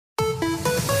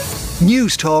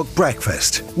Newstalk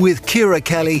Breakfast with Ciara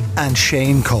Kelly and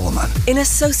Shane Coleman. In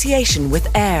association with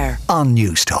AIR on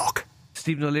Newstalk.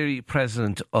 Stephen O'Leary,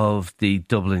 President of the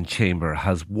Dublin Chamber,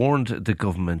 has warned the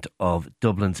government of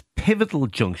Dublin's pivotal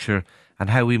juncture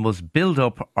and how we must build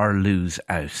up or lose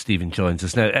out. Stephen joins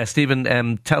us now.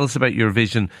 Stephen, tell us about your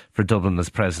vision for Dublin as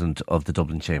President of the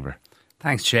Dublin Chamber.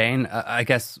 Thanks, Shane. I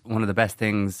guess one of the best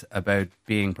things about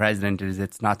being president is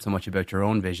it's not so much about your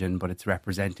own vision, but it's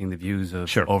representing the views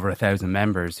of over 1,000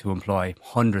 members who employ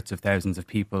hundreds of thousands of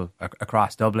people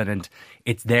across Dublin, and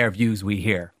it's their views we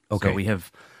hear. Okay. So we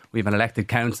have an elected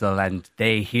council and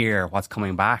they hear what's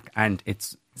coming back, and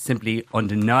it's simply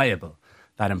undeniable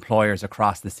that employers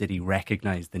across the city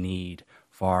recognise the need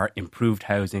for improved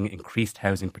housing, increased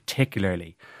housing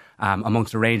particularly,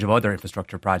 amongst a range of other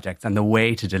infrastructure projects. And the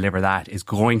way to deliver that is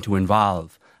going to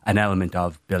involve an element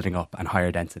of building up and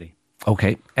higher density.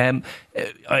 Okay. I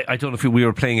don't know if we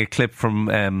were playing a clip from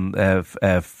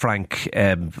Frank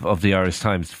of the Irish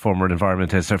Times, former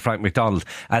environmentist, Frank MacDonald,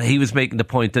 and he was making the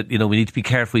point that, we need to be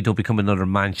careful we don't become another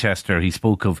Manchester. He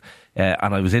spoke of,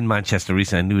 and I was in Manchester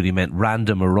recently, I knew what he meant,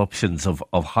 random eruptions of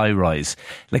high-rise.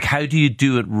 Like, how do you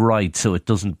do it right so it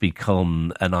doesn't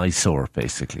become an eyesore,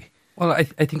 basically? Well, I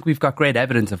think we've got great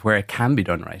evidence of where it can be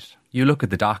done right. You look at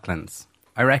the Docklands.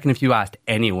 I reckon if you asked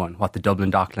anyone what the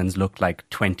Dublin Docklands looked like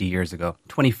 20 years ago,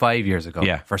 25 years ago,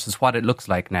 versus what it looks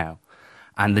like now,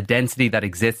 and the density that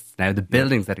exists now, the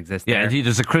buildings that exist there. Indeed,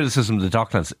 there's a criticism of the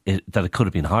Docklands that it could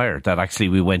have been higher, that actually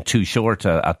we went too short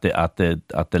at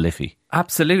the Liffey.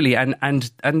 Absolutely, and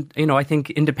I think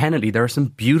independently there are some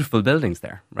beautiful buildings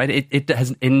there, right? It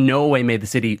has in no way made the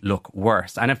city look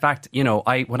worse. And in fact,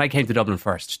 when I came to Dublin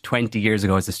first 20 years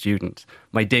ago as a student,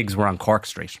 my digs were on Cork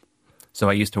Street. So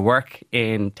I used to work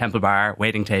in Temple Bar,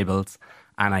 waiting tables,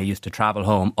 and I used to travel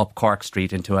home up Cork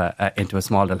Street into a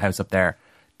small little house up there.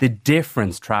 The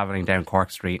difference travelling down Cork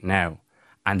Street now,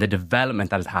 and the development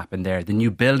that has happened there, the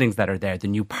new buildings that are there, the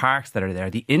new parks that are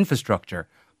there, the infrastructure,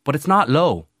 but it's not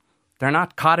low. They're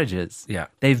not cottages. Yeah.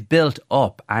 They've built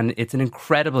up, and it's an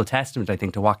incredible testament, I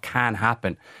think, to what can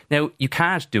happen. Now, you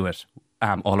can't do it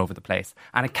all over the place,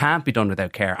 and it can't be done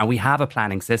without care, and we have a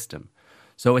planning system.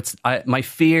 So my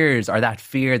fears are that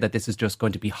fear that this is just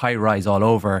going to be high-rise all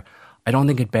over. I don't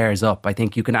think it bears up. I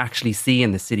think you can actually see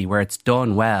in the city where it's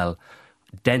done well,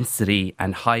 density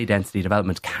and high-density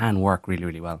development can work really,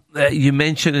 really well. You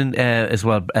mentioned as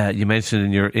well. You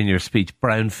mentioned in your speech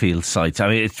brownfield sites. I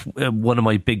mean, it's one of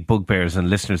my big bugbears, and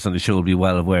listeners on the show will be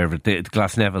well aware of it. The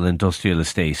Glasneville Industrial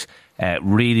Estate,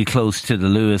 really close to the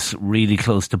Lewis, really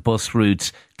close to bus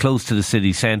routes, close to the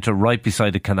city centre, right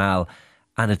beside the canal.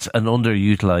 And it's an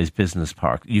underutilised business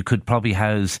park. You could probably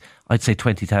house, I'd say,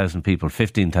 20,000 people,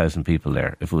 15,000 people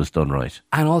there if it was done right.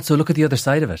 And also look at the other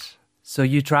side of it. So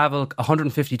you travel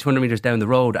 150, 200 metres down the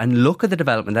road and look at the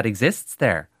development that exists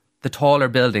there. The taller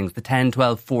buildings, the 10,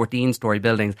 12, 14-storey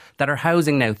buildings that are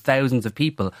housing now thousands of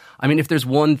people. I mean, if there's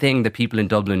one thing that people in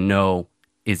Dublin know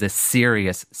is a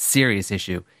serious, serious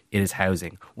issue, it is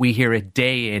housing. We hear it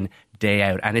day in, day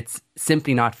out, and it's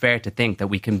simply not fair to think that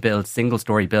we can build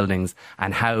single-storey buildings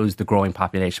and house the growing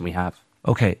population we have.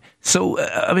 Okay, so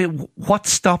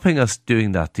what's stopping us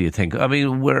doing that, do you think? I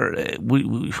mean,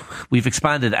 we've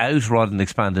expanded out rather than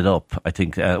expanded up. I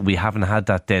think we haven't had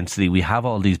that density. We have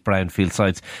all these brownfield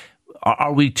sites.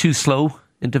 Are we too slow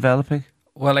in developing?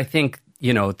 Well, I think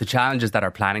the challenges that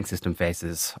our planning system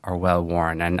faces are well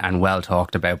worn and well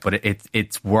talked about, but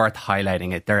it's worth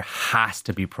highlighting it. There has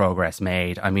to be progress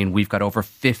made. I mean, we've got over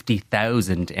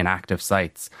 50,000 inactive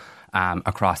sites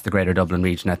across the Greater Dublin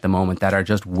region at the moment that are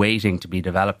just waiting to be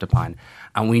developed upon.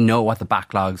 And we know what the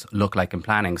backlogs look like in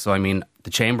planning. So, I mean,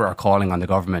 the Chamber are calling on the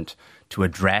government to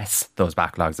address those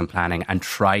backlogs in planning and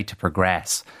try to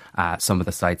progress some of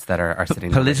the sites that are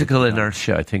sitting there. Political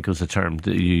inertia, I think, was the term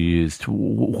that you used.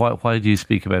 Why do you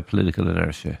speak about political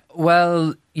inertia?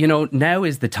 Well, now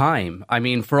is the time. I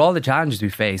mean, for all the challenges we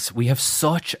face, we have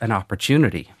such an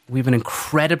opportunity. We have an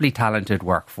incredibly talented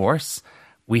workforce.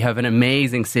 We have an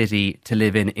amazing city to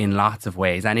live in lots of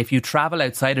ways. And if you travel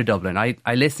outside of Dublin,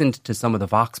 I listened to some of the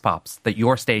Vox Pops that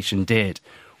your station did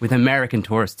with American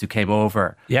tourists who came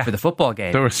over for the football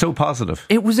game. They were so positive.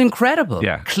 It was incredible.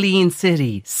 Yeah. Clean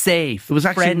city, safe, It was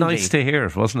actually friendly. nice to hear,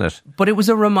 wasn't it? But it was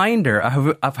a reminder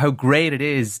of how great it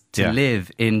is to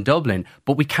live in Dublin.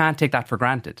 But we can't take that for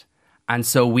granted. And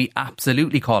so we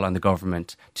absolutely call on the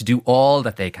government to do all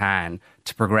that they can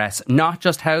to progress not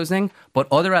just housing, but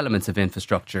other elements of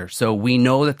infrastructure. So we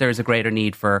know that there's a greater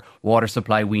need for water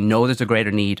supply. We know there's a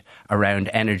greater need around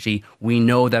energy. We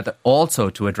know that also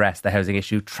to address the housing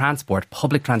issue, transport,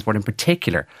 public transport in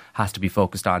particular, has to be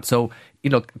focused on. So,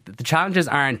 the challenges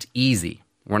aren't easy.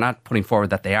 We're not putting forward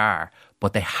that they are,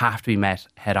 but they have to be met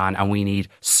head on, and we need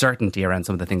certainty around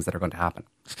some of the things that are going to happen.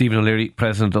 Stephen O'Leary,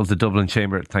 President of the Dublin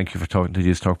Chamber, thank you for talking to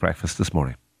Newstalk Breakfast this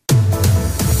morning.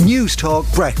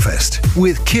 Newstalk Breakfast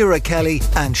with Ciara Kelly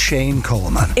and Shane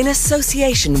Coleman. In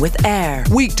association with AIR.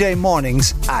 Weekday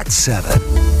mornings at 7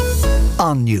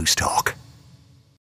 on Newstalk.